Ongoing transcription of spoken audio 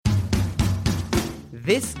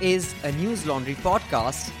This is a News Laundry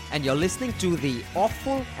podcast, and you're listening to the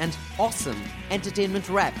awful and awesome entertainment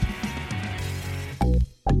wrap.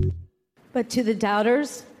 But to the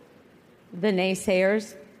doubters, the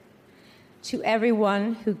naysayers, to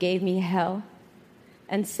everyone who gave me hell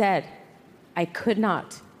and said I could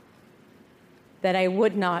not, that I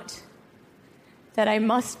would not, that I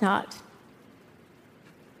must not,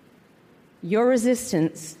 your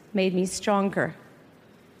resistance made me stronger,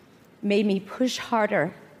 made me push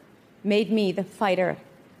harder, made me the fighter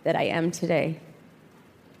that I am today,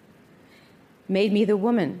 made me the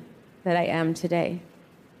woman that I am today.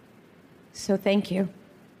 So thank you.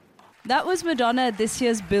 That was Madonna at this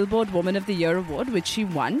year's Billboard Woman of the Year Award, which she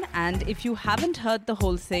won. And if you haven't heard the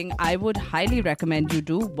whole thing, I would highly recommend you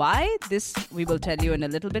do. Why? This we will tell you in a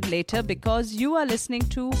little bit later, because you are listening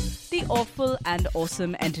to the awful and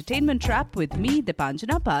awesome entertainment trap with me,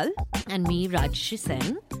 Deepanjana Pal. And me, Rajyasree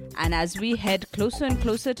Sen. And as we head closer and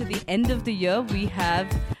closer to the end of the year, we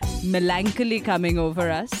have melancholy coming over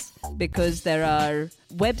us because there are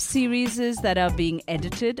web series that are being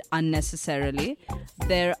edited unnecessarily.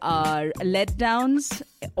 There are letdowns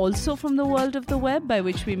also from the world of the web, by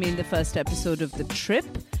which we mean the first episode of The Trip,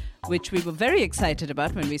 which we were very excited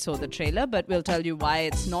about when we saw the trailer, but we'll tell you why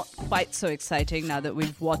it's not quite so exciting now that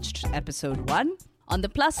we've watched episode 1. On the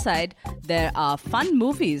plus side, there are fun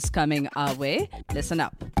movies coming our way. Listen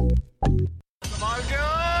up.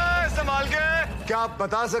 संभाल के क्या आप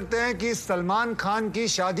बता सकते हैं कि सलमान खान की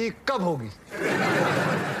शादी कब होगी?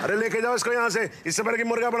 अरे लेके जाओ इसको यहाँ से, इससे पहले कि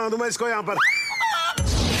मुर्गा बना दूं मैं इसको यहाँ पर।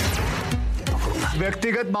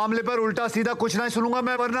 व्यक्तिगत मामले पर उल्टा सीधा कुछ नहीं सुनूंगा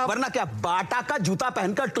मैं, वरना क्या बाटा का जूता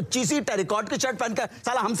पहनकर टुच्ची सी टेरिकॉट की शर्ट पहनकर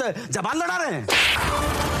साला हमसे जबान लड़ा रहे हैं।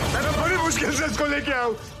 मैं बड़ी मुश्किल से इसको लेके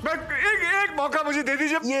आऊं। मैं एक मौका मुझे दे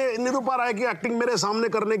दीजिए। ये निरूपा राय की एक्टिंग मेरे सामने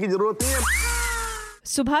करने की जरूरत नहीं है।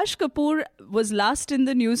 Subhash Kapoor was last in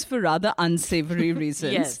the news for rather unsavory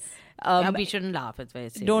reasons. Yes. We shouldn't laugh. It's very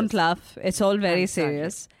serious. Don't laugh. It's all very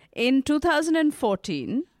serious. In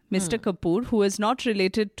 2014, Mr. Kapoor, who is not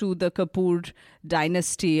related to the Kapoor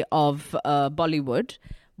dynasty of Bollywood,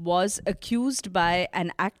 was accused by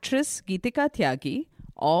an actress, Geetika Tyagi,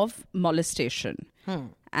 of molestation.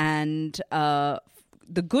 And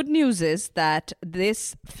the good news is that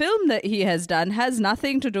this film that he has done has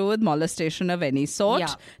nothing to do with molestation of any sort.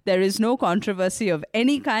 Yeah. There is no controversy of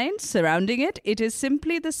any kind surrounding it. It is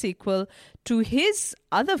simply the sequel to his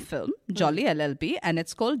other film, Jolly LLB, and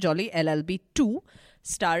it's called Jolly LLB 2,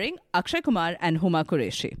 starring Akshay Kumar and Huma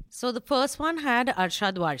Qureshi. So the first one had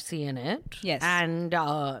Arshad Warsi in it. Yes. And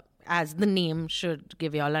as the name should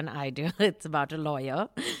give you all an idea, it's about a lawyer.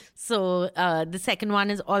 So the second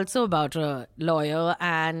one is also about a lawyer,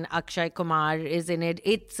 and Akshay Kumar is in it.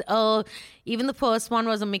 It's even the first one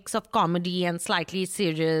was a mix of comedy and slightly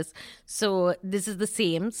serious. So this is the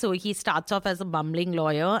same. So he starts off as a bumbling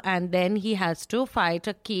lawyer, and then he has to fight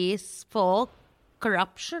a case for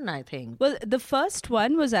corruption, I think. Well, the first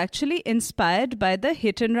one was actually inspired by the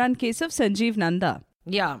hit and run case of Sanjeev Nanda.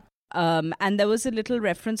 Yeah. And there was a little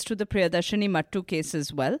reference to the Priyadarshini Mattu case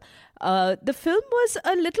as well. The film was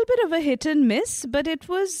a little bit of a hit and miss, but it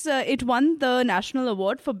won the National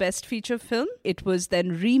Award for Best Feature Film. It was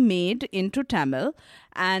then remade into Tamil.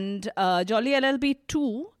 And Jolly LLB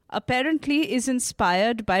 2 apparently is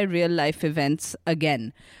inspired by real life events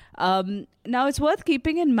again. Now, it's worth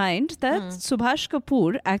keeping in mind that Subhash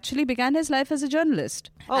Kapoor actually began his life as a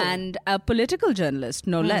journalist and a political journalist,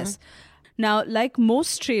 no less. Now, like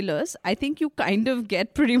most trailers, I think you kind of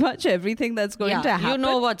get pretty much everything that's going to happen. You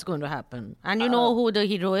know what's going to happen. And you know who the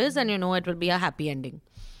hero is, and you know it will be a happy ending.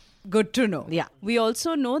 Good to know. Yeah. We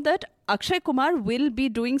also know that Akshay Kumar will be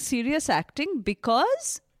doing serious acting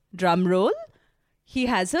because, drum roll, he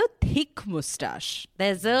has a thick moustache.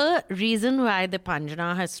 There's a reason why the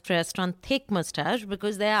Deepanjana has stressed on thick moustache,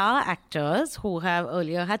 because there are actors who have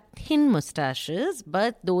earlier had thin moustaches,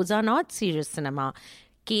 but those are not serious cinema.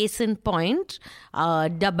 Case in point,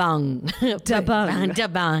 Dabang.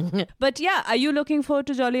 Dabang. But yeah, are you looking forward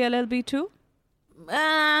to Jolly LLB 2?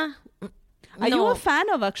 Are you a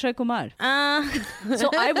fan of Akshay Kumar? So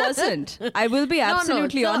I wasn't. I will be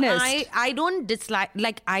absolutely honest. I don't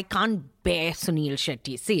dislike, I can't bear Sunil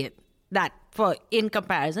Shetty. See it. That, in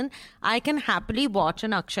comparison, I can happily watch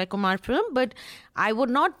an Akshay Kumar film, but I would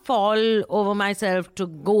not fall over myself to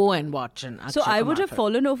go and watch an Akshay Kumar film. So I would have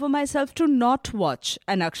fallen over myself to not watch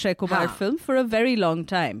an Akshay Kumar film for a very long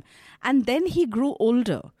time. And then he grew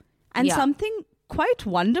older. And something quite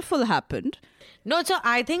wonderful happened. No, so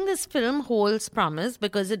I think this film holds promise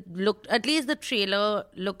because it looked, at least the trailer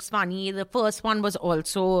looks funny. The first one was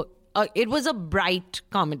also, it was a bright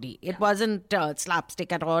comedy. It wasn't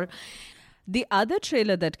slapstick at all. The other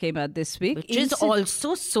trailer that came out this week, Which is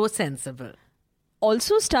also so sensible.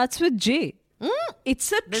 also starts with J.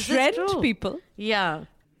 It's a This is trend, true. people. Yeah.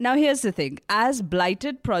 Now, here's the thing. As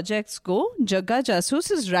blighted projects go, Jagga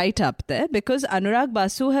Jasoos is right up there because Anurag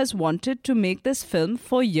Basu has wanted to make this film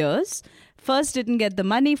for years. First didn't get the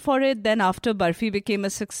money for it. Then after Barfi became a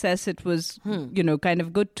success, it was, kind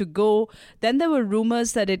of good to go. Then there were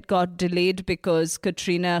rumors that it got delayed because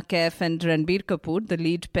Katrina Kaif and Ranbir Kapoor, the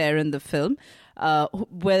lead pair in the film,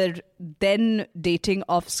 were then dating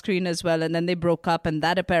off screen as well. And then they broke up, and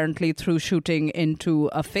that apparently threw shooting into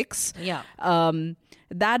a fix. Yeah.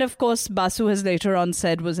 That, of course, Basu has later on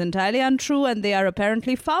said was entirely untrue, and they are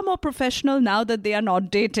apparently far more professional now that they are not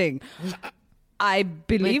dating. I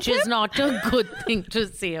believe Which is him, not a good thing to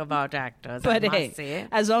say about actors, but I must hey, say.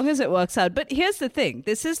 as long as it works out. But here's the thing.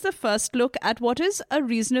 This is the first look at what is a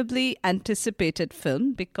reasonably anticipated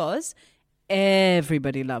film because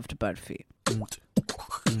everybody loved Barfi.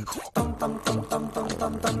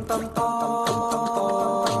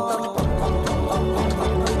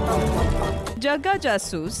 Jagga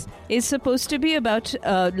Jasoos is supposed to be about,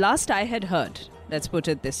 last I had heard, let's put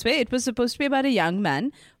it this way, it was supposed to be about a young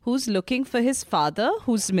man who's looking for his father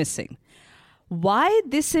who's missing. Why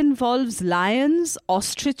this involves lions,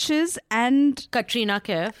 ostriches, and Katrina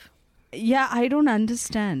Kaif. yeah, I don't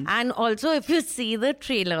understand. And also, if you see the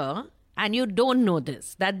trailer and you don't know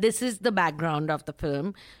this, that this is the background of the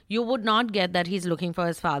film, you would not get that he's looking for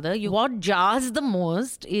his father. What jars the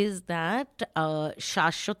most is that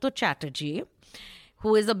Shashwat Chatterjee,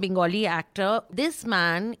 who is a Bengali actor, this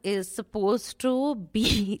man is supposed to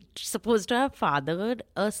have fathered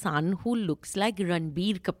a son who looks like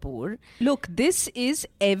Ranbir Kapoor. Look, this is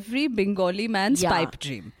every Bengali man's pipe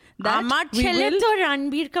dream. আমার ছেলে তো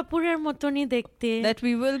রণবীর কাপুরের মতনই দেখতে That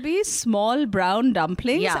we will be small brown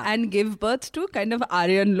dumplings Yeah. and give birth to kind of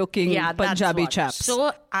Aryan-looking that's Punjabi what. chaps. So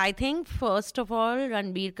I think first of all,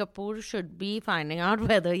 Ranbir Kapoor should be finding out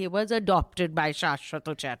whether he was adopted by Shashwat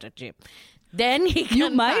Chatterjee. Then he can you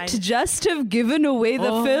might find- just have given away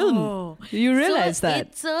the film. You realize so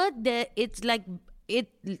that? It's like it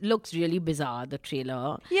looks really bizarre, the trailer.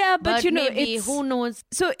 Yeah, but you know, maybe, it's- who knows?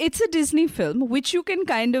 So it's a Disney film, which you can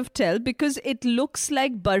kind of tell because it looks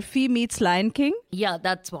like Barfi meets Lion King. Yeah,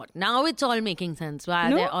 that's what. Now it's all making sense. Why are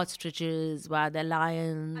No? there ostriches? Why are there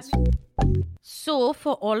lions? So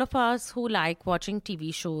for all of us who like watching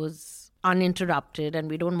TV shows uninterrupted and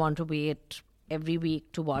we don't want to wait every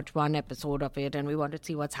week to watch one episode of it and we want to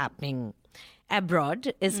see what's happening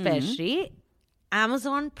abroad, especially,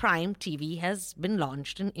 Amazon Prime TV has been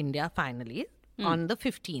launched in India finally on the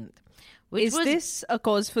 15th. Which Is was this a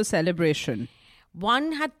cause for celebration?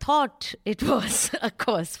 One had thought it was a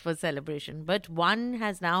cause for celebration, but one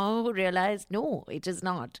has now realized no, it is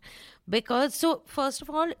not. Because, so first of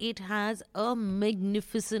all, it has a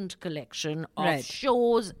magnificent collection of Right.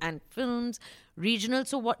 shows and films, regional.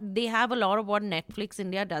 So what they have a lot of what Netflix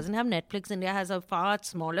India doesn't have. Netflix India has a far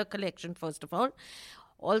smaller collection, first of all.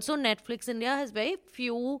 Also, Netflix India has very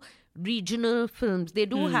few regional films. They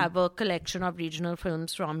do have a collection of regional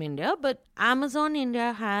films from India, but Amazon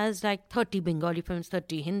India has like 30 Bengali films,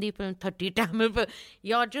 30 Hindi films, 30 Tamil films.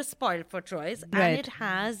 You're just spoiled for choice. And Right. it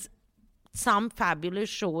has some fabulous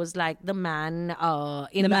shows like The Man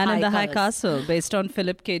in The Man in the High Castle. Castle, based on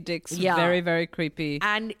Philip K. Dick's. Yeah. Very, very creepy.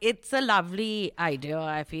 And it's a lovely idea,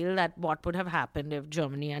 I feel, that what would have happened if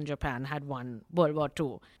Germany and Japan had won World War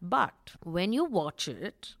II. But when you watch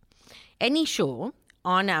it, any show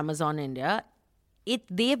on Amazon India,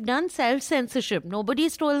 they've done self-censorship.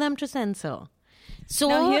 Nobody's told them to censor. So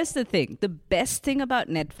Now, here's the thing. The best thing about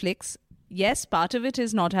Netflix, yes, part of it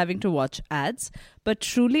is not having to watch ads, but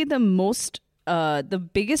truly the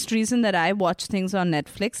biggest reason that I watch things on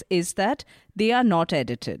Netflix is that they are not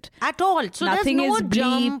edited. at all. So Nothing there's no is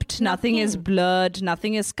bleeped, jump, nothing is blurred,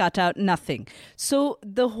 nothing is cut out, nothing. So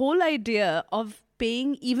the whole idea of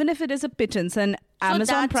paying, even if it is a pittance, and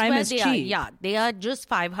Amazon that's Prime where is they cheap. Are. Yeah, they are just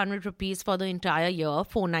 500 rupees for the entire year,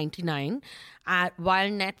 $4.99. While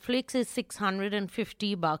Netflix is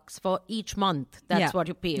 $650 for each month. That's Yeah. what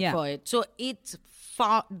you pay Yeah. for it. So it's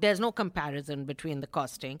far. There's no comparison between the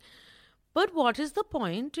costing. But what is the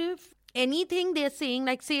point if anything they're saying,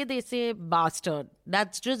 like say they say bastard,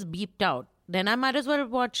 that's just beeped out? Then I might as well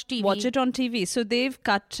watch TV. Watch it on TV. So they've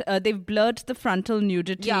blurred the frontal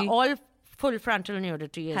nudity. Yeah, all full frontal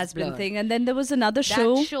nudity has blurred. been thing. And then there was another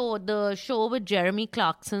show. The show with Jeremy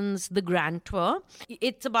Clarkson's The Grand Tour.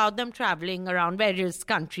 It's about them traveling around various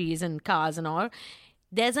countries and cars and all.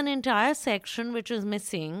 There's an entire section which is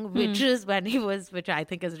missing, which is which I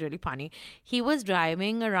think is really funny. He was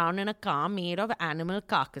driving around in a car made of animal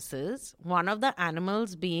carcasses. One of the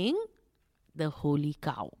animals being the holy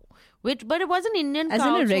cow. But it was an Indian As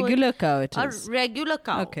cow. in a regular cow it A is. regular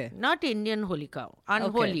cow. Okay. Not Indian holy cow.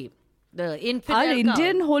 Unholy. Okay. The infidel Our cow.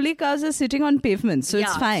 Indian holy cows are sitting on pavements, so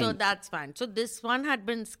it's fine. So that's fine. So this one had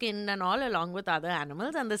been skinned and all along with other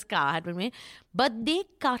animals, and this cow had been made. But they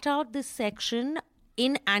cut out this section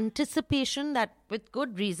in anticipation that, with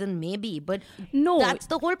good reason, maybe. But No. that's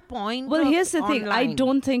the whole point. Well, of here's the thing. I online.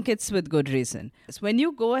 don't think it's with good reason. When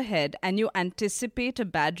you go ahead and you anticipate a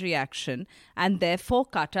bad reaction and therefore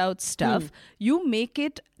cut out stuff, you make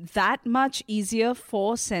it that much easier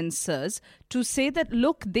for censors to say that,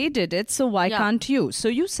 look, they did it, so why Yeah. can't you? So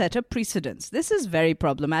you set a precedence. This is very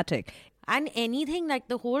problematic. And anything like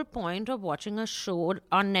the whole point of watching a show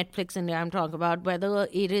on Netflix India, I'm talking about, whether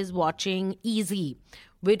it is watching Easy,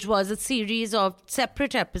 which was a series of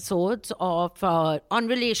separate episodes of on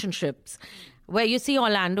relationships, where you see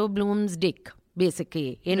Orlando Bloom's dick,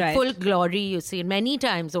 basically, in Right. full glory. You see it many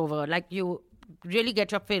times over. Like, you really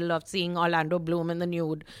get your fill of seeing Orlando Bloom in the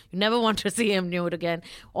nude. You never want to see him nude again.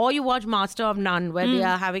 Or you watch Master of None, where they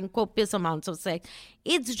are having copious amounts of sex.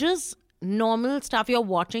 It's just normal stuff. You're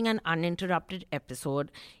watching an uninterrupted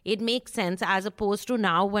episode. It makes sense, as opposed to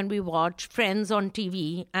now when we watch Friends on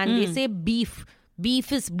TV and they say beef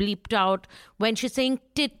is bleeped out. When she's saying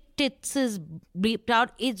tits is bleeped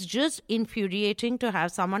out. It's just infuriating to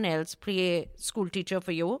have someone else play a school teacher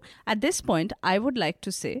for you. At this point, I would like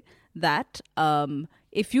to say that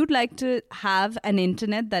if you'd like to have an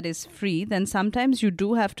internet that is free, then sometimes you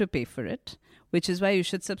do have to pay for it, which is why you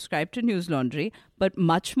should subscribe to News Laundry. But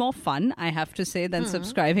much more fun, I have to say, than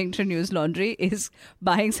subscribing to News Laundry is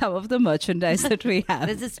buying some of the merchandise that we have.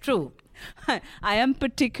 This is true. I am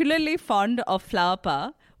particularly fond of Flower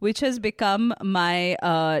Power, which has become my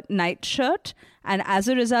night shirt. And as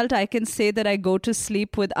a result, I can say that I go to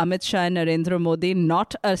sleep with Amit Shah and Narendra Modi,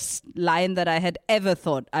 not a line that I had ever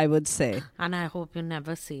thought I would say. And I hope you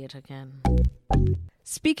never see it again.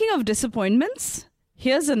 Speaking of disappointments,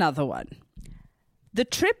 here's another one. The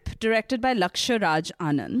Trip, directed by Lakshya Raj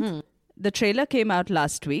Anand. The trailer came out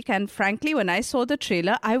last week, and frankly, when I saw the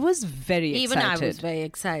trailer, I was very Even excited. I was very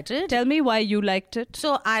excited. Tell me why you liked it.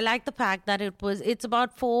 So I like the fact that it's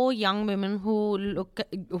about 4 young women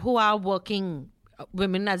who are working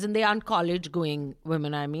women, as in they aren't college going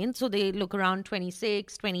women, I mean. So they look around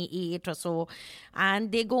 26, 28 or so,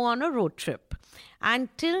 and they go on a road trip. And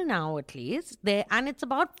till now, at least, and it's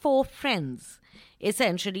about 4 friends,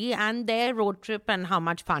 essentially, and their road trip and how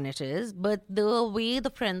much fun it is. But the way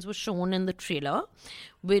the friends were shown in the trailer,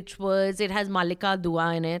 which was, it has Malika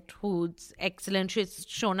Dua in it, who's excellent. She's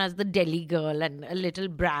shown as the Delhi girl and a little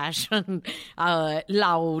brash and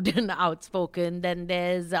loud and outspoken. Then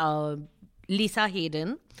there's Lisa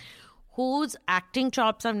Hayden, whose acting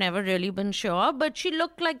chops I've never really been sure, but she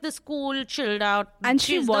looked like the cool, chilled out, And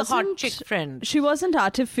she she's the wasn't hot chick friend. She wasn't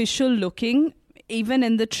artificial looking, even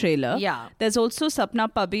in the trailer. Yeah. There's also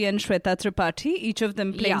Sapna Pabbi and Shweta Tripathi, each of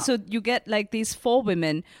them playing. Yeah. So you get like these 4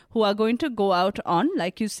 women who are going to go out on,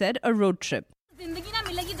 like you said, a road trip. जिंदगी ना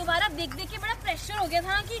मिलेगी दोबारा देख के बड़ा pressure हो गया था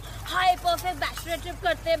ना कि हाय परफेक्ट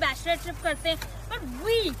बैचलर ट्रिप करते but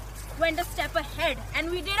we went a step ahead and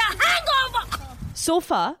we did a hangover. So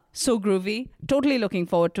far, so groovy. Totally looking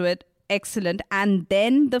forward to it. Excellent. And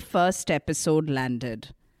then the first episode landed.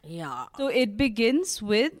 Yeah. So it begins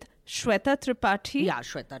with Shweta Tripathi, Yeah,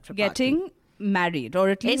 Shweta Tripathi. getting married, or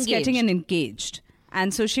at least getting engaged.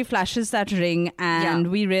 And so she flashes that ring,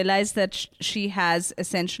 and we realize that she has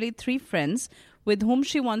essentially 3 friends with whom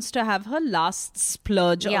she wants to have her last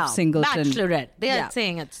splurge of singleton. Bachelorette. They are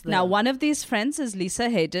saying it's Now, one of these friends is Lisa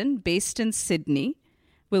Hayden, based in Sydney.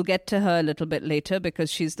 We'll get to her a little bit later because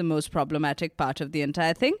she's the most problematic part of the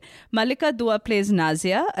entire thing. Malika Dua plays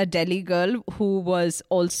Nazia, a Delhi girl who was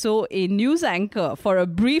also a news anchor for a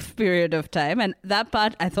brief period of time. And that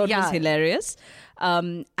part I thought was hilarious.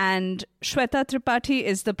 And Shweta Tripathi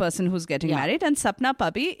is the person who's getting married. And Sapna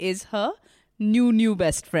Pabbi is her new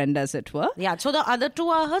best friend, as it were. Yeah, so the other 2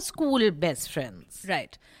 are her school best friends.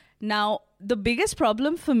 Right. Now, the biggest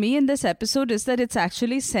problem for me in this episode is that it's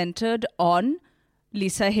actually centered on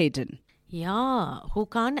Lisa Hayden. Yeah, who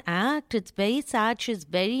can't act. It's very sad. She's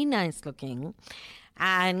very nice looking.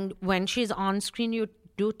 And when she's on screen, you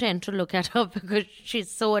do tend to look at her because she's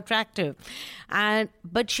so attractive.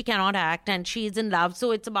 But she cannot act and she's in love.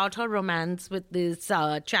 So it's about her romance with this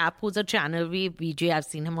chap who's a Channel V VJ. I've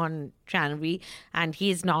seen him on Channel V and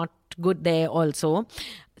he's not good there also.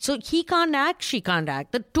 So he can't act, she can't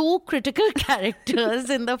act. The 2 critical characters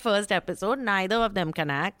in the first episode, neither of them can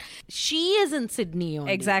act. She is in Sydney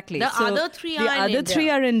only. Exactly. The So other 3 are the in other India. 3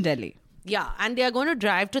 are in Delhi. Yeah, and they are going to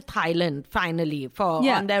drive to Thailand finally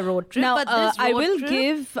on their road trip. Now, but this I road will trip,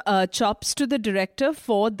 give chops to the director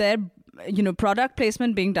for their, product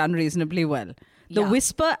placement being done reasonably well. The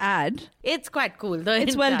Whisper ad. It's quite cool.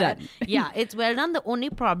 It's well done. Yeah, it's well done. The only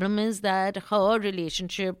problem is that her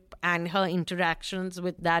relationship and her interactions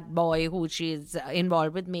with that boy who she's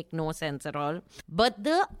involved with make no sense at all. But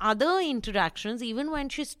the other interactions, even when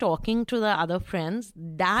she's talking to the other friends,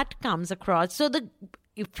 that comes across. So the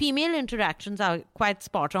female interactions are quite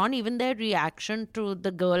spot on. Even their reaction to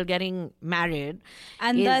the girl getting married.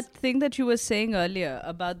 And that thing that you were saying earlier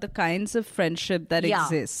about the kinds of friendship that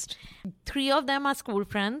exist. 3 of them are school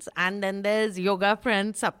friends. And then there's yoga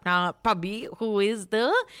friend Sapna Pabbi, who is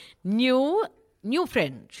the new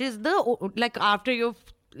friend. She's the, like, after you've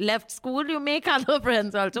left school, you make other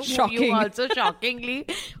friends also. Who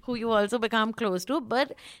you also become close to.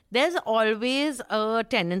 But there's always a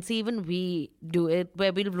tendency, even we do it,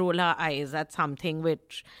 where we'll roll our eyes at something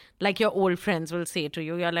which, like, your old friends will say to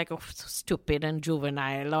you. You're like, oh, so stupid and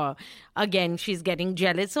juvenile. Or, again, she's getting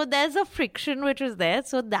jealous. So there's a friction which is there.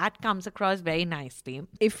 So that comes across very nicely.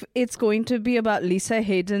 If it's going to be about Lisa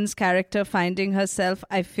Hayden's character finding herself,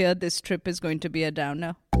 I fear this trip is going to be a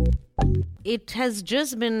downer. It has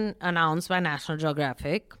just been announced by National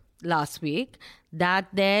Geographic last week that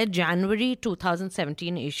their January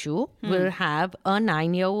 2017 issue will have a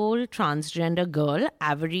 9-year-old transgender girl,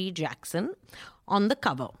 Avery Jackson, on the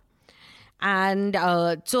cover. And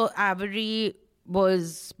so Avery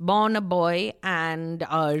was born a boy and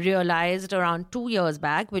realized around 2 years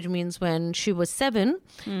back, which means when she was 7,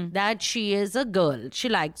 that she is a girl. She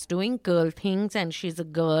likes doing girl things and she's a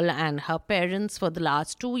girl, and her parents for the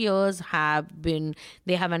last 2 years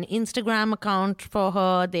they have an Instagram account for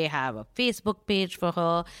her, they have a Facebook page for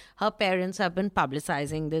her. Her parents have been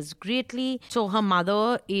publicizing this greatly. So her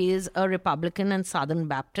mother is a Republican and Southern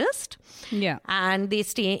Baptist. Yeah. And they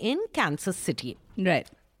stay in Kansas City. Right.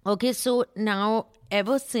 Okay, so now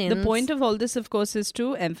ever since... The point of all this, of course, is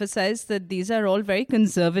to emphasize that these are all very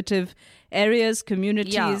conservative areas,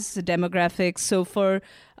 communities, demographics. So for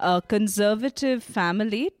a conservative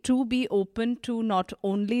family to be open to not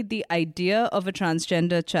only the idea of a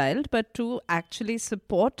transgender child, but to actually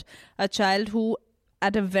support a child who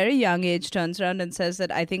at a very young age turns around and says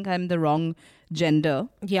that I think I'm the wrong gender,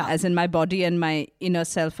 as in my body and my inner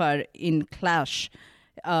self are in clash.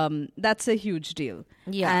 That's a huge deal.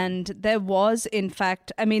 Yeah. And there was, in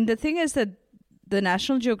fact, I mean, the thing is that the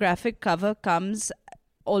National Geographic cover comes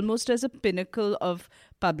almost as a pinnacle of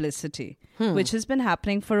publicity, which has been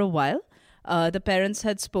happening for a while. The parents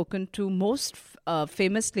had spoken to most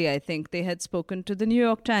famously, I think, they had spoken to the New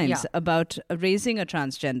York Times about raising a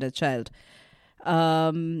transgender child.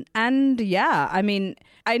 And yeah, I mean,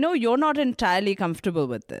 I know you're not entirely comfortable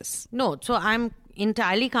with this. No, so I'm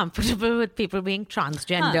entirely comfortable with people being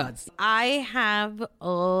transgenders. I have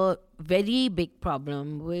a very big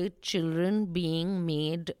problem with children being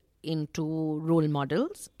made into role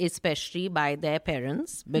models, especially by their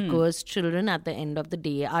parents, because children at the end of the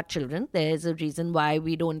day are children. There's a reason why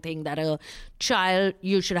we don't think that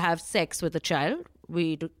you should have sex with a child.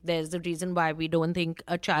 There's a reason why we don't think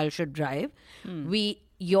a child should drive.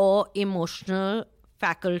 Your emotional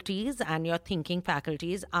faculties and your thinking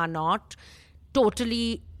faculties are not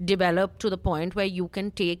totally developed to the point where you can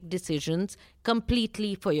take decisions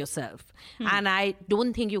completely for yourself. And I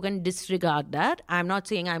don't think you can disregard that. I'm not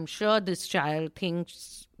saying I'm sure this child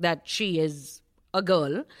thinks that she is a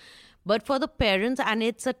girl, but for the parents, and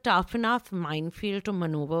it's a tough enough minefield to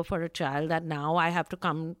maneuver for a child that now I have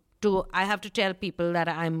to tell people that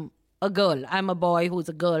I'm a girl, I'm a boy who's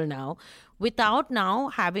a girl now, without now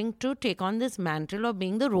having to take on this mantle of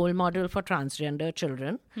being the role model for transgender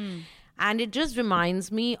children. And it just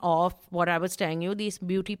reminds me of what I was telling you, these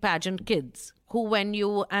beauty pageant kids who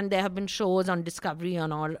and there have been shows on Discovery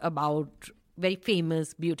and all about very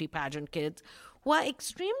famous beauty pageant kids who are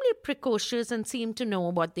extremely precocious and seem to know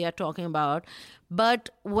what they are talking about. But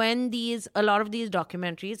when a lot of these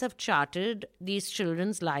documentaries have charted these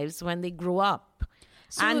children's lives when they grow up,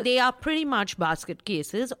 and they are pretty much basket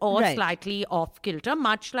cases or slightly off-kilter,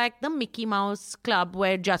 much like the Mickey Mouse Club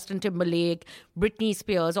where Justin Timberlake, Britney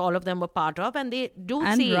Spears, all of them were part of. And they do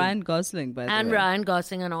and Ryan Gosling, by the way. And Ryan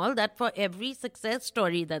Gosling and all. That for every success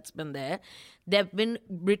story that's been there,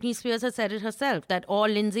 Britney Spears has said it herself, that or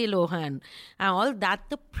Lindsay Lohan and all that,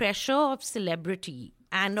 the pressure of celebrity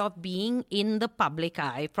and of being in the public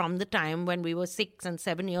eye from the time when we were 6 and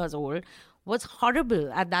 7 years old was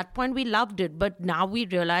horrible. At that point, we loved it, but now we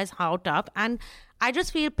realize how tough. And I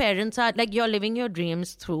just feel parents are like, you're living your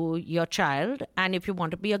dreams through your child. And if you want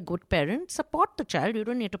to be a good parent, support the child. You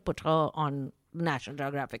don't need to put her on National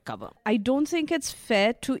Geographic cover. I don't think it's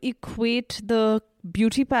fair to equate the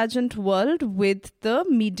beauty pageant world with the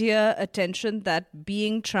media attention that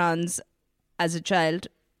being trans as a child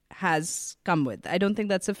has come with. I don't think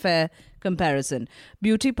that's a fair comparison.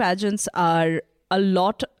 Beauty pageants are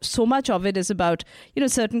so much of it is about,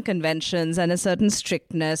 certain conventions and a certain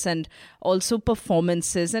strictness and also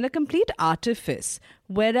performances and a complete artifice.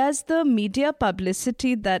 Whereas the media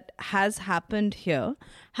publicity that has happened here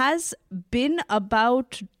has been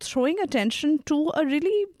about throwing attention to a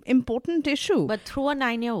really important issue. But through a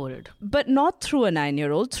 9-year-old. But not through a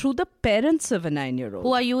 9-year-old, through the parents of a 9-year-old.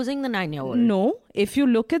 Who are using the 9-year-old. No. If you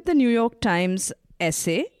look at the New York Times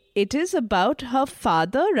essay, it is about her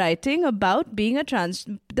father writing about being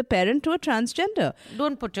the parent to a transgender.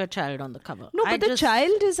 Don't put your child on the cover. No, but the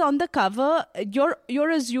child is on the cover. You're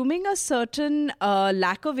assuming a certain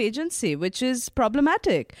lack of agency, which is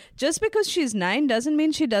problematic. Just because she's 9 doesn't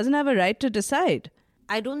mean she doesn't have a right to decide.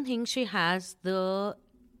 I don't think she has the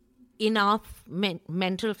enough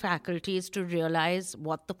mental faculties to realize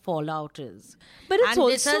what the fallout is. But it's and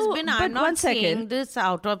this has been, I'm not saying this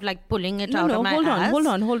out of like pulling it out of my ass.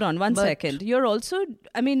 Hold on, one second. You're also,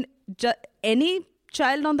 any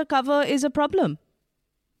child on the cover is a problem.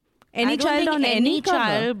 Any child on any cover.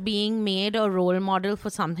 Child being made a role model for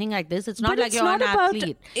something like this. It's not like you're an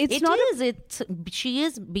athlete. She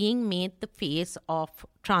is being made the face of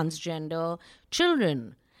transgender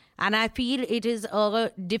children. And I feel it is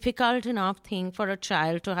a difficult enough thing for a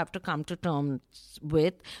child to have to come to terms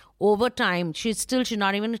with over time. She's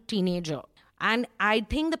not even a teenager. And I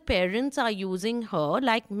think the parents are using her,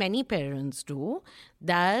 like many parents do,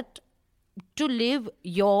 that to live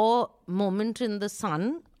your moment in the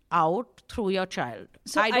sun out through your child.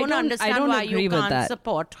 So I don't understand why you can't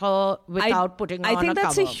support her without putting her on a cover. I think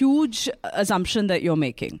that's a huge assumption that you're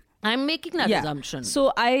making. I'm making that assumption.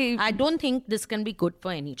 So I don't think this can be good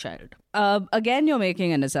for any child. Again, you're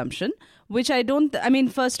making an assumption, which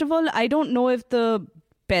first of all, I don't know if the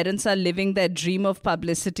parents are living their dream of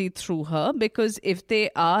publicity through her, because if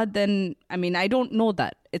they are, then, I don't know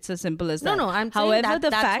that. It's as simple as that. No, I'm saying However,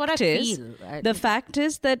 that's what I feel. The fact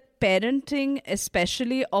is that parenting,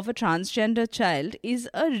 especially of a transgender child, is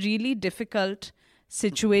a really difficult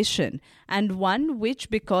situation, and one which,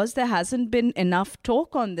 because there hasn't been enough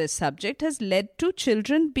talk on this subject, has led to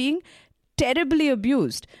children being terribly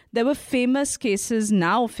abused. There were famous cases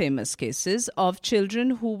of children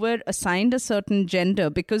who were assigned a certain gender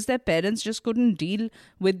because their parents just couldn't deal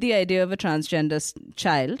with the idea of a transgender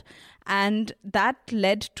child. And that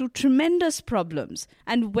led to tremendous problems.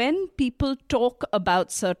 And when people talk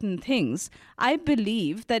about certain things, I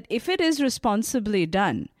believe that if it is responsibly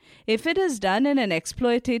done, if it is done in an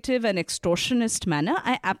exploitative and extortionist manner,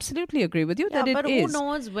 I absolutely agree with you that it is. But who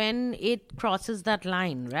knows when it crosses that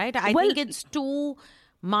line, right? I think it's too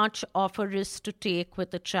much of a risk to take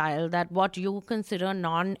with a child that what you consider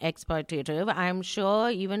non-exploitative, I'm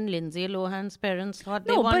sure even Lindsay Lohan's parents thought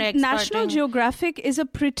they weren't exploiting. No, but National Geographic is a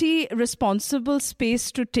pretty responsible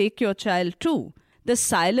space to take your child to. The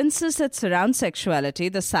silences that surround sexuality,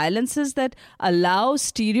 the silences that allow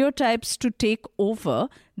stereotypes to take over,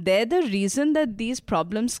 they're the reason that these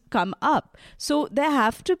problems come up. So there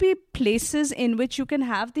have to be places in which you can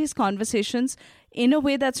have these conversations in a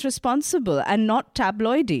way that's responsible and not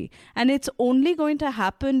tabloidy. And it's only going to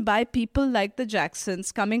happen by people like the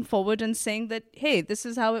Jacksons coming forward and saying that, hey, this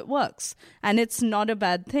is how it works. And it's not a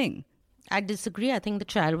bad thing. I disagree. I think the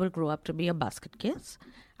child will grow up to be a basket case.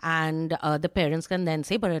 And the parents can then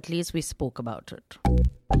say, but at least we spoke about it.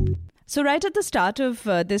 So right at the start of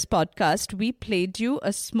this podcast, we played you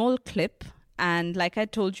a small clip. And like I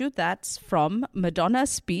told you, that's from Madonna's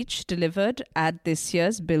speech delivered at this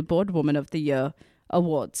year's Billboard Woman of the Year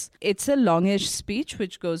Awards. It's a longish speech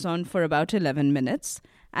which goes on for about 11 minutes.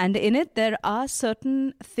 And in it, there are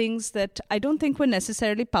certain things that I don't think were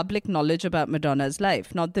necessarily public knowledge about Madonna's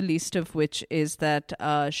life, not the least of which is that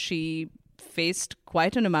she faced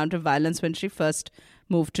quite an amount of violence when she first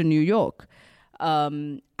moved to New York.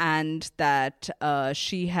 And that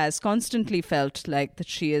she has constantly felt like that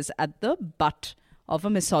she is at the butt of a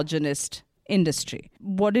misogynist industry.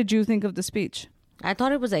 What did you think of the speech? I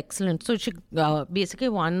thought it was excellent. So she basically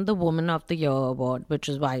won the Woman of the Year award, which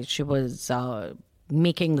is why she was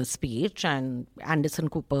making the speech, and Anderson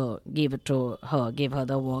Cooper gave her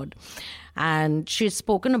the award. And she's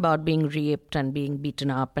spoken about being raped and being beaten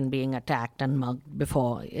up and being attacked and mugged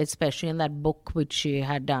before, especially in that book which she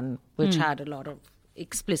had done, which had a lot of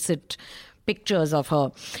explicit pictures of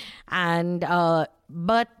her. And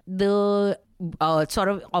but the sort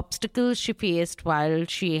of obstacles she faced while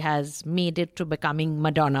she has made it to becoming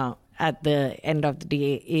Madonna at the end of the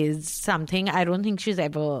day is something I don't think she's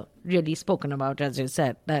ever really spoken about, as you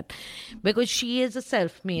said, that because she is a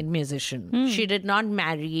self-made musician. She did not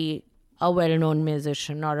marry a well-known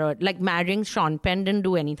musician or marrying Sean Penn didn't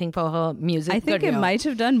do anything for her music I think career. it might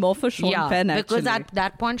have done more for Sean Penn, actually. Because at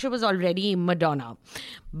that point she was already Madonna.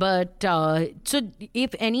 But so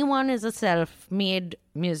if anyone is a self-made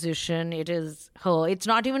musician, it is her. It's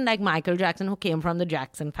not even like Michael Jackson, who came from the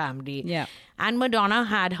Jackson family. Yeah. And Madonna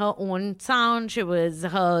had her own sound. She was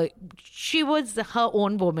her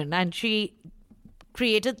own woman, and she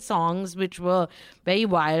created songs which were very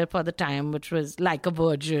wild for the time, which was Like a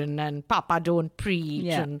Virgin and Papa Don't Preach.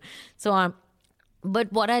 Yeah. And so on. But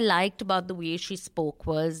what I liked about the way she spoke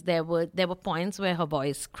was there were points where her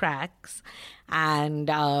voice cracks and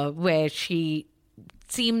where she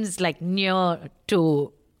seems like near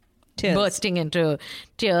to Tears. bursting into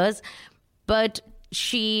tears. But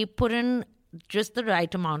she put in just the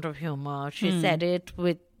right amount of humor. She said it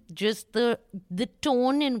with just the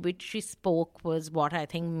tone in which she spoke was what I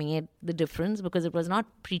think made the difference, because it was not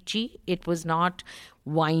preachy, it was not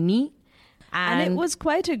whiny. And it was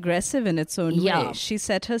quite aggressive in its own way. She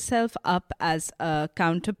set herself up as a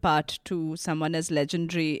counterpart to someone as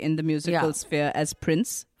legendary in the musical sphere as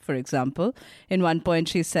Prince, for example. In one point,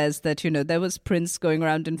 she says that, there was Prince going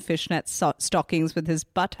around in fishnet stockings with his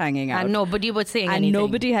butt hanging out. And nobody was saying and anything.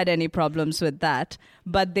 Nobody had any problems with that.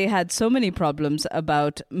 But they had so many problems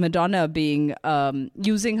about Madonna being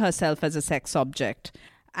using herself as a sex object.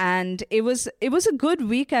 And it was a good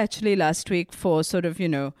week, actually, last week for sort of,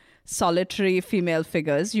 solitary female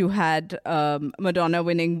figures. You had Madonna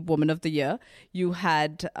winning Woman of the Year. You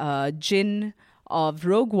had Jin of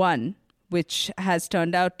Rogue One, which has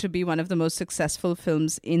turned out to be one of the most successful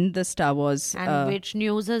films in the Star Wars. And which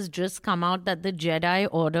news has just come out that the Jedi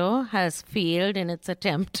Order has failed in its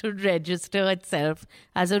attempt to register itself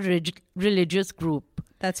as a religious group.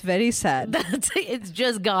 That's very sad. It's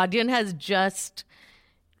just Guardian has just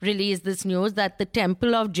released this news that the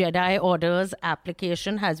Temple of Jedi Order's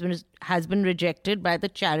application has been rejected by the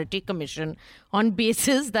Charity Commission on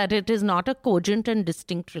basis that it is not a cogent and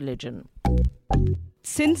distinct religion.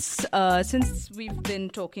 Since we've been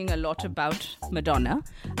talking a lot about Madonna,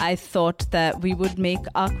 I thought that we would make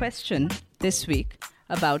our question this week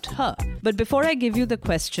about her. But before I give you the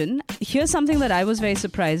question, here's something that I was very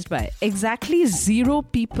surprised by. Exactly 0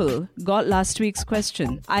 people got last week's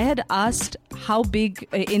question. I had asked how big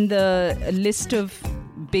in the list of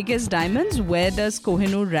biggest diamonds, where does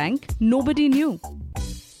Kohinoor rank? Nobody knew.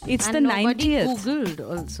 It's and the 90th. Googled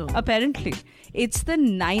also. Apparently. It's the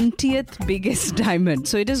 90th biggest diamond.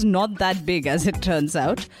 So it is not that big, as it turns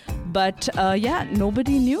out. But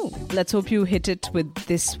nobody knew. Let's hope you hit it with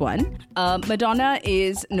this one. Madonna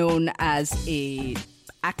is known as an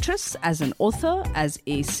actress, as an author, as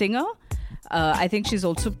a singer. I think she's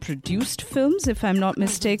also produced films, if I'm not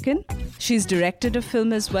mistaken. She's directed a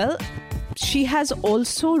film as well. She has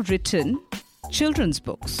also written children's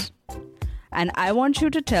books. And I want you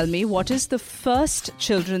to tell me what is the first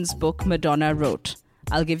children's book Madonna wrote.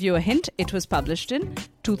 I'll give you a hint. It was published in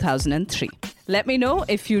 2003. Let me know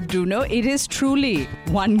if you do know. It is truly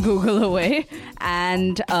one Google away.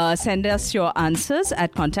 And send us your answers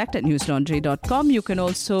at contact@newslaundry.com. You can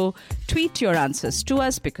also tweet your answers to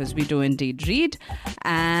us, because we do indeed read.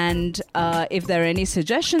 And if there are any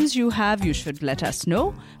suggestions you have, you should let us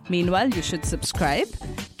know. Meanwhile, you should subscribe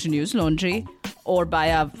to News Laundry or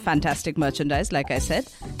buy our fantastic merchandise, like I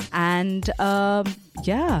said. And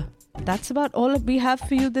that's about all we have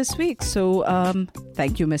for you this week. So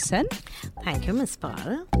thank you, Miss Sen. Thank you, Miss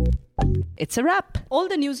Paul. It's a wrap. All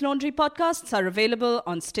the News Laundry podcasts are available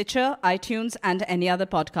on Stitcher, iTunes, and any other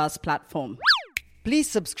podcast platform. Please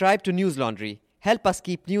subscribe to News Laundry. Help us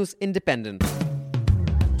keep news independent.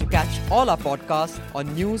 To catch all our podcasts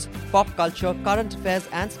on news, pop culture, current affairs,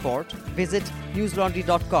 and sport, visit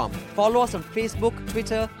newslaundry.com. Follow us on Facebook,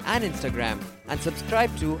 Twitter, and Instagram, and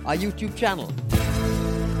subscribe to our YouTube channel.